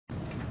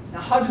Now,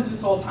 how does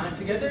this all tie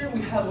together?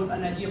 We have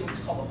an idea of what's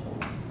called a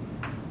holon.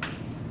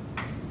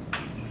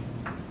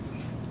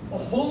 A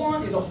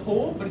holon is a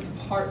whole, but it's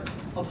part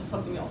of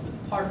something else. It's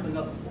part of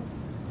another whole.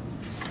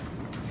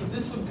 So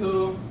this would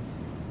go,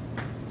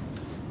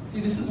 see,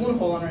 this is one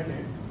holon right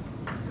here.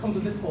 Comes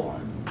with this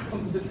holon,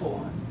 comes with this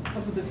holon,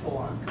 comes with this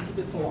holon, comes with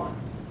this holon.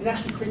 It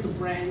actually creates a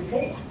brand new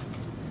holon.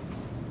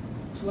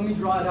 So let me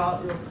draw it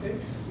out real quick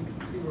so you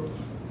can see where we're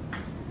going.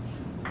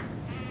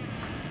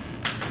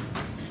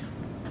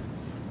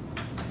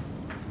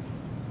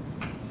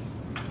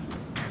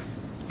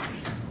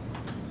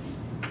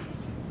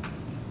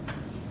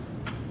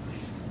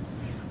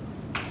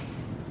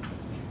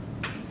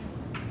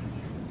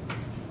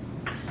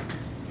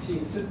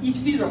 So each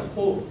of these are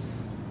wholes,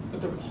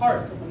 but they're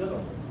parts of another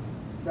whole,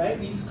 right?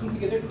 These come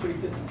together to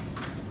create this one.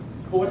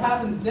 But what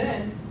happens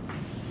then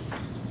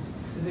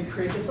is they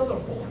create this other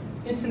whole,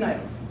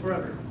 infinitum,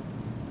 forever,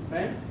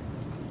 right?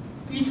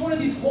 Each one of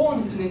these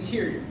holons is an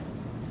interior.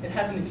 It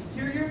has an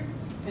exterior,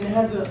 and it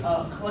has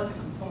a collective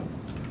component.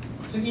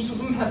 So each of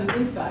them has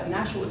an inside, an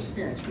actual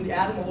experience. From the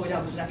atom all the way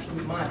down, there's an actual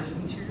mind, there's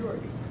an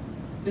interiority.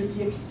 There's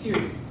the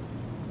exterior.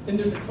 Then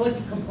there's a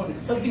collective component,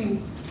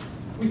 something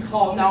we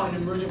call now an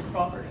emergent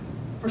property.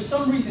 For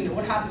some reason,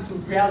 what happens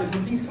with reality is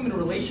when things come into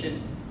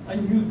relation, a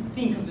new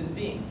thing comes into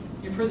being.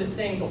 You've heard the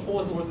saying, the whole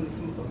is more than the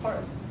sum of the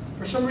parts.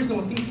 For some reason,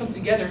 when things come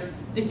together,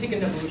 they take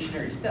an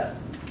evolutionary step.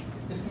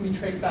 This can be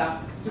traced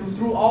back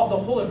through all the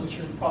whole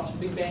evolutionary process from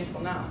Big Bang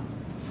till now.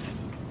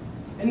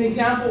 And an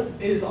example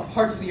is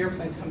parts of the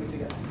airplanes coming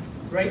together,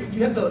 right?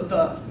 You have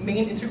the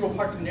main integral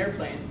parts of an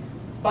airplane.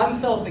 By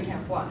themselves, they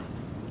can't fly.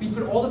 But you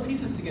put all the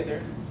pieces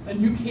together, a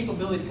new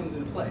capability comes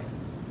into play.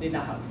 They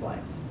now have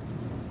flight.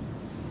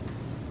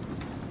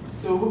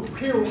 So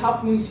here, how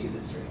can we see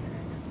this right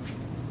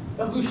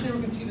here? Evolutionary,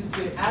 we can see this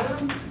in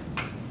atoms,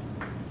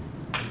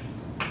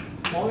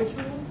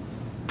 molecules,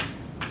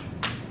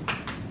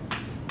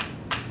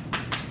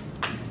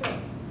 and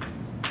cells.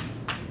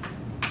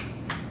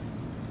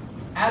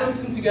 Atoms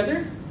come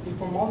together, they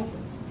form molecules.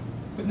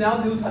 But now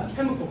those have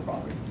chemical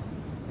properties,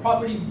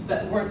 properties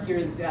that weren't here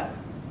in the atom.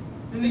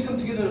 Then they come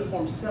together to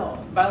form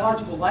cells,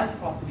 biological life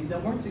properties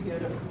that weren't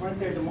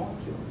there in the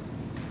molecules.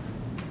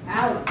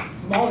 Atoms,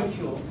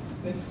 molecules,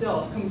 and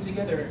cells coming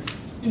together,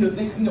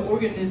 they come to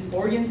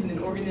organs and then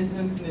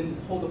organisms, and then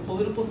hold the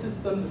political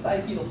system, the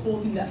psyche, the whole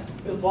thing that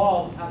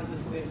evolves out of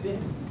this way of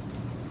being.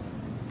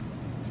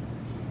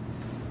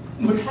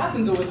 What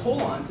happens though with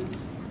holons,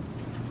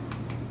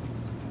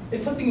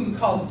 it's something we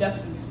call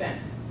depth and span.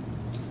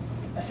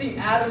 I say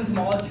atoms,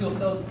 molecules,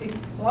 cells.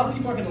 A lot of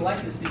people are going to like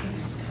this because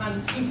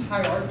it seems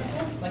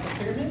hierarchical, like a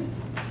pyramid.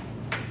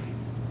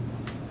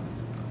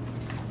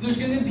 There's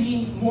going to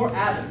be more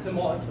atoms than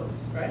molecules,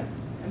 right?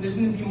 And there's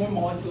going to be more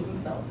molecules than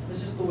cells. That's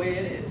just the way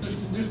it is.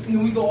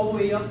 We go all the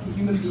way up to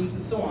human beings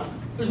and so on.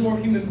 There's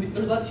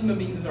less human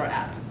beings than there are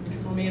atoms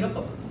because we're made up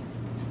of this.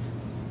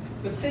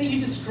 But say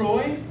you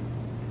destroy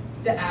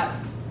the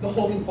atoms, the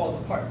whole thing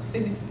falls apart.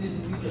 Say these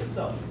are the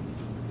cells.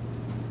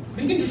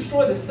 But you can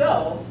destroy the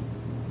cells,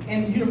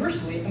 and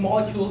universally,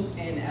 molecules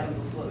and atoms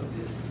will still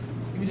exist.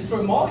 If you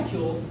destroy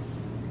molecules,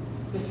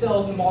 the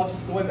cells and the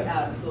molecules go away, but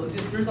atoms still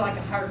exist. There's like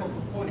a hierarchical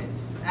component.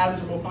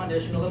 Atoms are more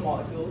foundational than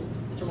molecules,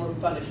 which are more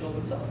foundational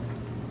than cells.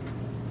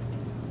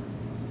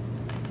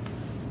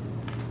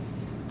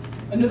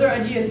 Another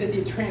idea is that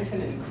they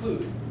transcend and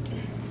include.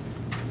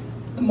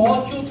 The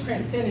molecule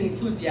transcend and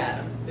includes the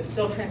atom. The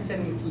cell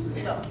transcend and includes the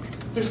cell.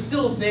 They're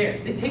still there.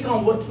 They take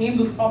on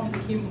those properties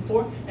that came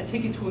before, and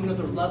take it to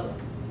another level.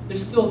 They're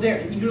still there.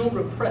 And you don't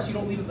repress, you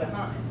don't leave it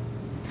behind.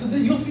 So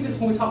you'll see this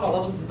when we talk about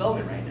levels of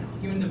development right now,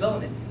 human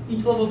development.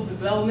 Each level of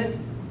development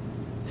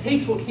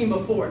takes what came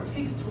before, it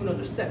takes it to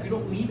another step. You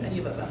don't leave any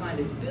of it behind,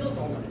 it builds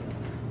on one another.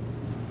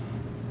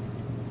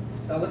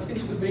 So let's get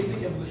to the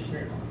basic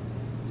evolutionary models.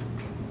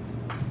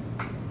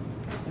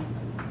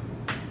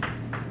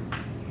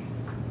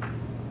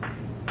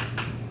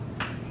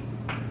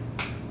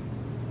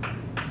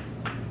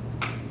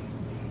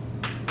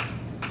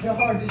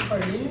 Teilhard de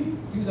Chardin,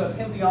 he was a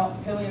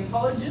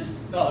paleontologist,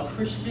 a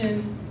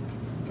Christian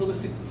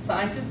realistic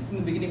scientist in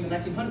the beginning of the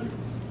 1900s.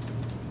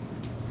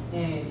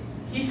 And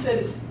he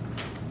said,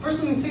 first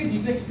thing we say,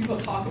 these next people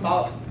talk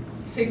about,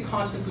 say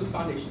consciousness was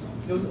foundational.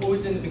 It was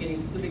always in the beginning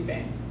since the Big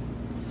Bang.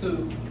 So,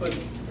 but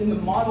in the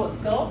model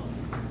itself,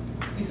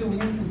 he said we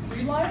went from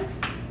pre-life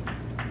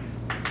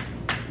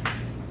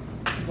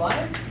to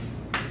life,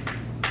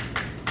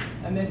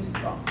 and then to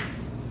thought.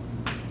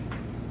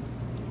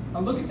 Now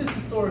look at this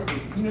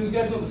historically. You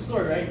guys know the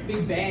story, right?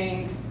 Big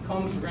Bang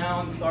comes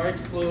around, star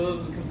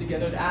explodes, we come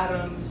together with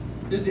atoms.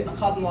 There's a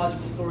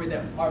cosmological story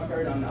that our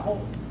paradigm now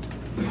holds.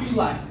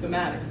 Pre-life, the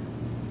matter.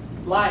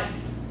 Life,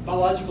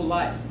 biological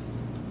life,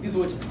 is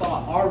what's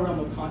thought, our realm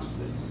of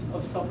consciousness,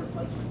 of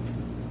self-reflection.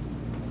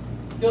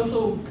 They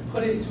also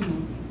put it to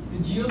the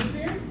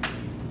geosphere,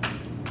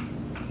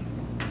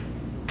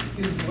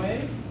 gives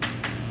way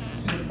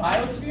to the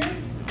biosphere,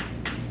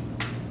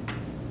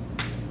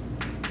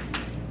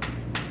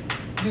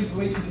 gives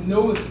way to the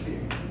noosphere.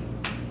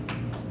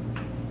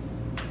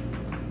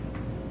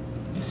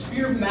 The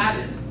sphere of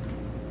matter.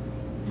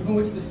 You've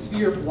moved to the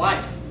sphere of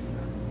life.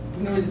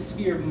 You've moved to the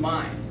sphere of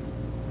mind.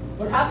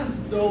 What happens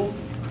is though,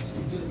 just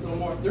to do this a little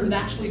more, they're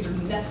nested.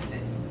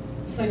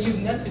 This idea of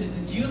nested is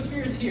the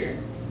geosphere is here.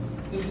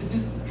 This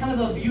is kind of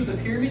the view of the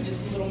pyramid, just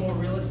a little more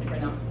realistic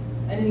right now.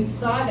 And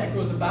inside that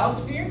grows a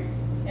biosphere,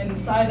 and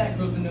inside that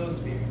grows a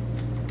noosphere.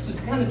 So it's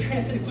kind of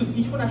transcend includes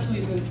each one actually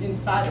is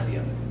inside of the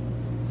other.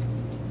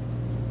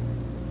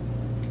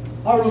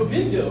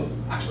 Aurobindo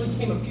actually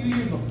came a few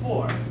years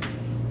before.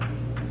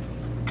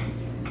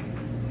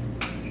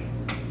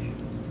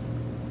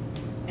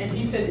 And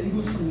he said it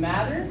moves from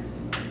matter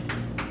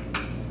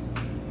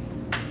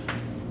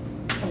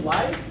to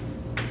life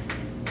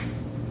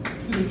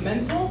to the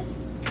mental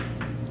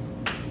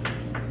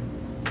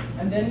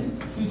and then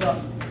to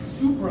the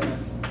supramental.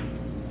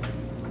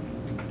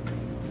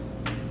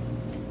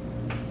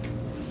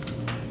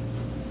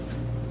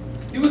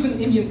 He was an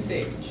Indian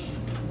sage.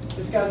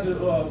 This guy was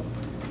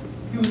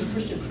he was a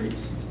Christian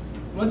priest.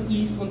 One's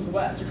east, one's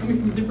west. They're coming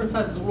from different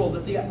sides of the world,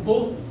 but they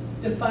both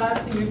did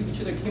 5 things with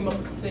each other, came up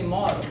with the same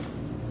model.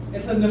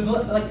 It's an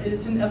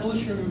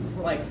evolutionary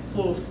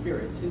flow of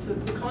spirits.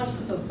 The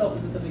consciousness of itself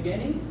is at the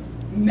beginning,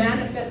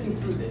 manifesting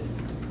through this.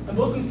 And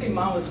both of them say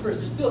mind was first.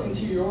 There's still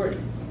interiority.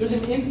 There's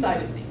an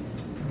inside of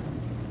things.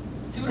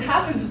 See, what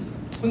happens is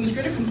when there's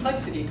greater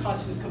complexity,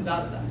 consciousness comes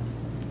out of that.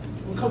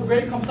 When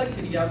greater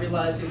complexity, I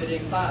realized the other day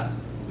in class,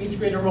 means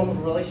greater realm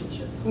of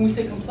relationships. When we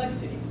say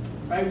complexity,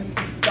 right, we see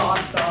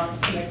dots,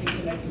 connecting.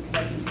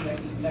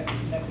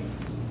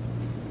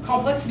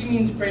 Complexity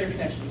means greater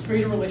connections,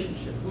 greater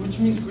relationship, which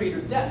means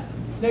greater depth.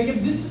 Now you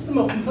have this system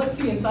of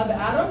complexity inside the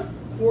atom,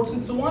 quarks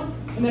and so on,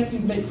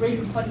 connecting to make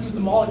greater complexity with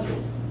the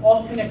molecules,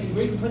 all connecting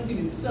greater complexity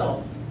in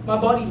cells. My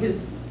body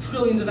has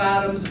trillions of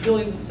atoms,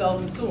 billions of cells,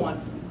 and so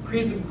on.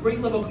 Creates a great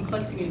level of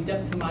complexity and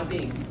depth in my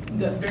being,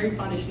 the very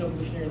foundational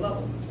evolutionary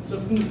level. So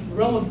from the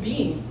realm of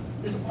being,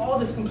 there's all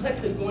this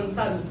complexity going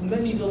inside with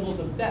many levels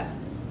of depth,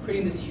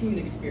 creating this human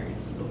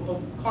experience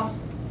of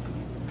consciousness.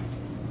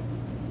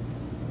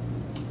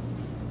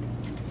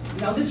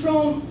 Now this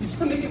realm, just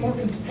to make it more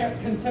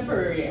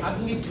contemporary, I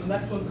believe the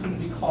next one's going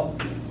to be called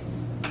being.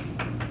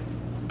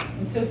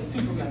 Instead of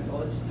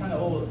supramental, it's kind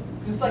of old.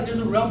 It's like there's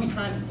a realm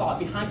behind thought,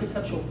 behind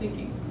conceptual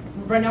thinking.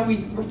 Right now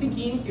we're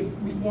thinking,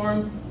 we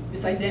form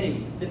this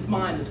identity, this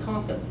mind, this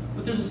concept,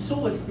 but there's a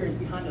soul experience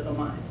behind the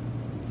mind.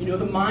 You know,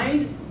 the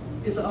mind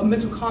is a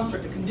mental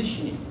construct, a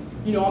conditioning.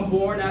 You know, I'm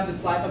born, I have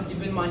this life, I'm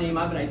given my name,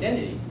 I have an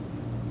identity.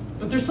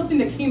 But there's something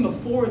that came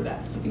before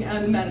that, something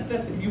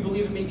unmanifested. If you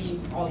believe it, maybe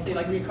I'll say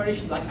like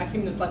reincarnation, like I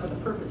came in this life with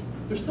a purpose.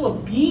 There's still a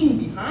being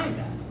behind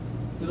that.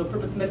 You know,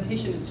 purpose,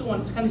 meditation, and so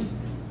on. It's to kind of just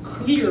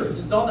clear,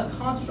 dissolve that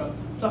construct,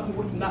 so I can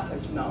work from that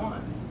place from now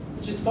on,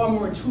 which is far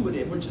more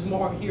intuitive, which is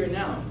more here and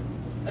now.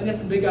 And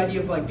that's a big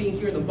idea of like being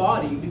here in the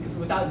body, because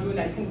without doing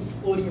that, you're kind of just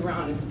floating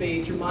around in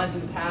space, your mind's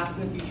in the past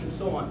and the future and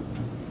so on.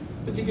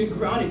 But to get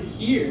grounded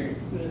here,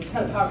 you know, it's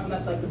kind of powerful, and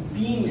that's like the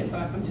beingness.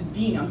 I'm just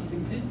being, I'm just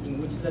existing,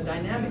 which is a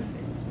dynamic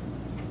thing.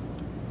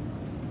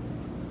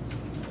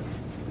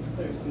 Let's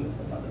clear some of this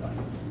stuff out of the body.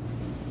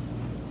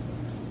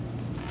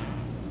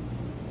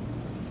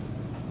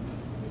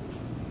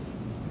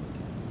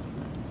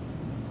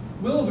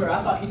 Wilber,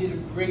 I thought he did a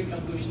great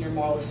evolutionary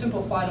model. It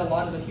simplified a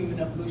lot of the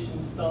human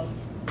evolution stuff.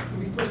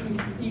 We first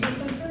moved from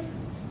egocentric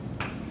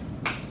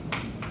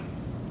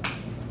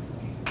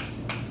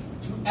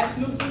to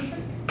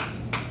ethnocentric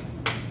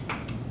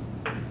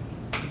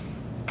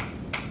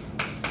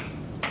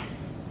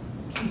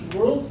to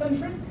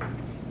world-centric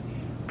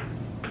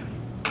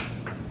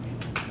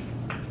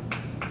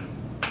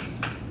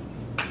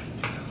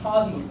to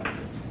cosmocentric.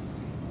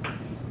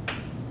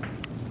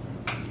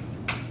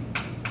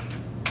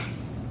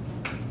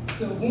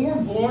 So when we're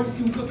born,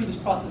 see, we go through this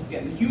process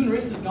again. The human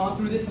race has gone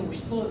through this, and we're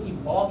still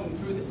evolving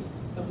through this.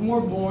 But when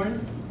we're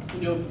born,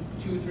 you know,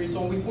 2, 3,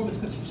 so on, we form this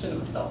conception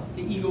of a self,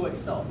 the egoic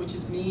self, which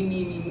is me,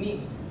 me, me,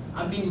 me.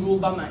 I'm being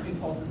ruled by my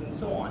impulses and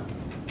so on.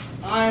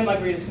 I'm my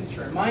greatest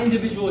concern, my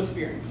individual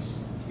experience.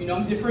 You know,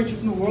 I'm differentiated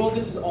from the world,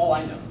 this is all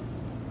I know.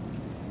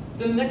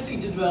 Then the next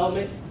stage of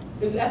development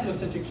is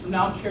ethnocentric, so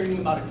now I'm caring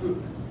about a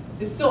group.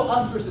 It's still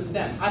us versus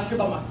them. I care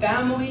about my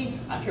family,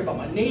 I care about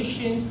my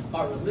nation,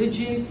 my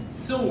religion,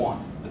 so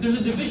on. But there's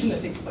a division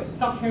that takes place. It's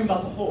not caring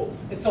about the whole.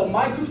 It's so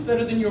my group's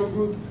better than your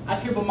group, I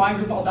care about my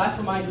group, I'll die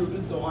for my group,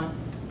 and so on.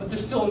 But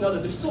there's still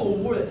there's still a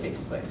war that takes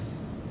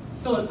place.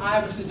 Still an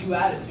I versus you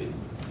attitude.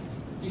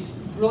 You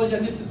realize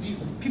that this is,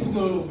 people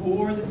go to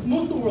war,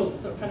 most of the world's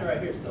still kind of right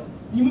here still.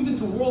 You move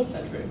into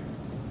world-centric,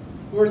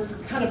 where it's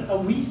kind of a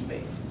we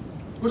space.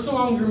 We're no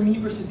longer me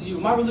versus you,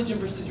 my religion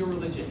versus your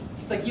religion.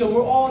 It's like, yo,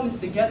 we're all in this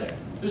together.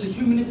 There's a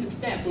humanistic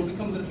stance where we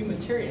become a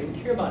humanitarian, we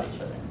care about each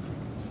other.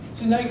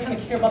 So now you kind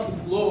of care about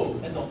the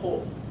globe as a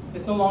whole.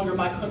 It's no longer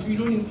my country, you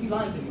don't even see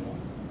lines anymore.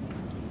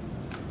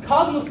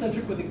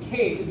 Cosmocentric with a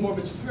K is more of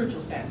a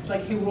spiritual stance. It's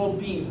like, hey, world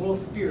beings, world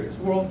spirits,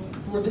 world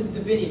this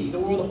divinity, the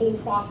whole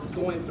process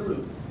going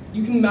through.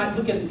 You can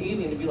look at an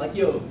alien and be like,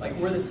 yo, like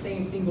we're the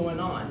same thing going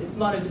on. It's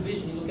not a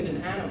division. You look at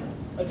an animal,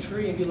 a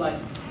tree, and be like,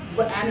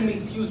 what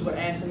animates you is what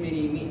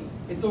animating me.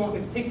 It's no longer,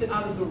 it takes it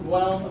out of the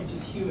realm of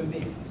just human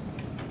beings.